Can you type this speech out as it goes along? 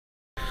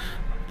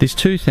This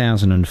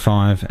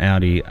 2005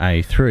 Audi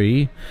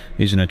A3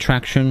 is an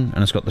attraction,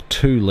 and it's got the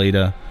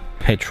 2-litre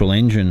petrol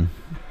engine.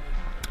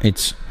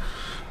 It's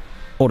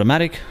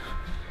automatic,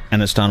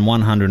 and it's done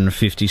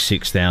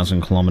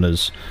 156,000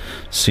 kilometres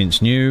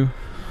since new.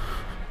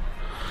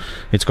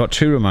 It's got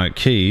 2 remote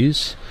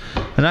keys,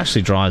 and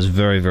actually drives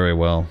very, very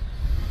well.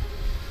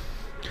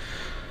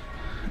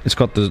 It's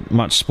got the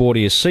much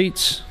sportier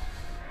seats.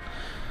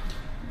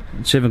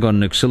 It's even got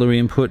an auxiliary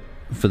input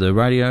for the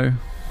radio,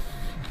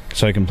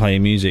 so you can play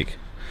your music.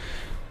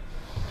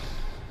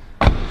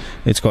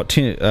 It's got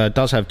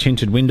does have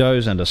tinted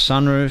windows and a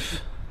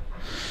sunroof,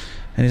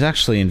 and is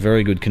actually in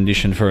very good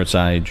condition for its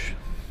age.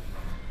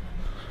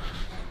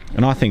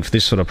 And I think for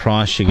this sort of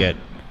price you get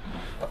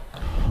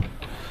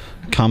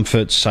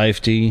comfort,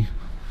 safety,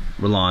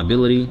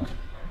 reliability.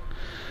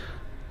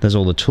 There's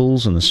all the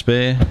tools and the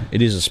spare.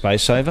 It is a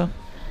space saver.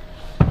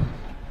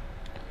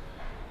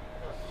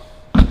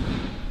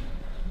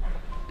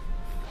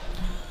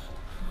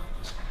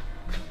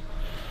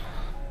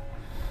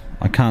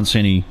 I can't see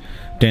any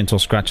dents or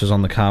scratches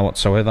on the car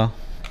whatsoever,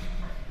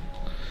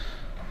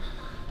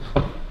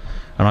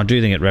 and I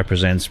do think it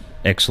represents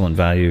excellent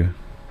value.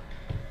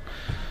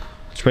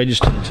 It's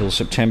registered until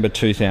September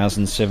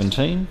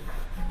 2017.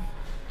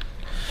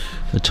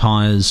 The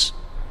tyres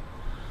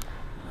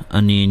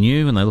are near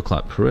new and they look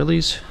like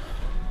Pirellis.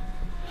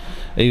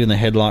 Even the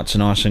headlights are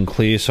nice and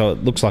clear, so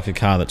it looks like a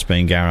car that's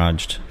been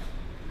garaged.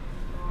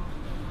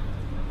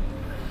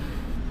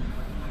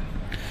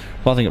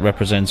 Well, I think it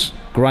represents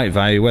great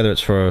value, whether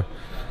it's for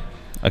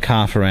a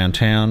car for around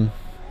town,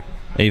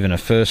 even a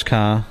first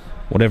car,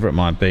 whatever it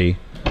might be.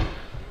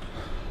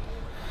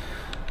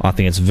 I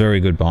think it's very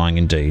good buying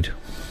indeed.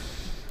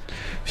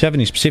 If you have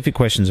any specific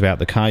questions about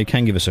the car, you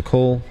can give us a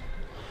call.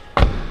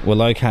 We're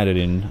located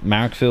in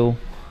Marrickville.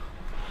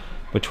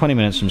 We're 20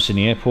 minutes from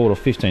Sydney Airport, or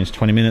 15 to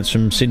 20 minutes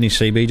from Sydney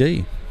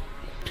CBD.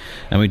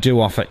 And we do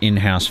offer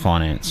in-house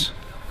finance.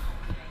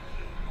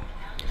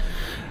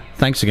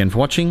 Thanks again for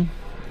watching,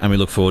 and we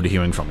look forward to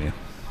hearing from you.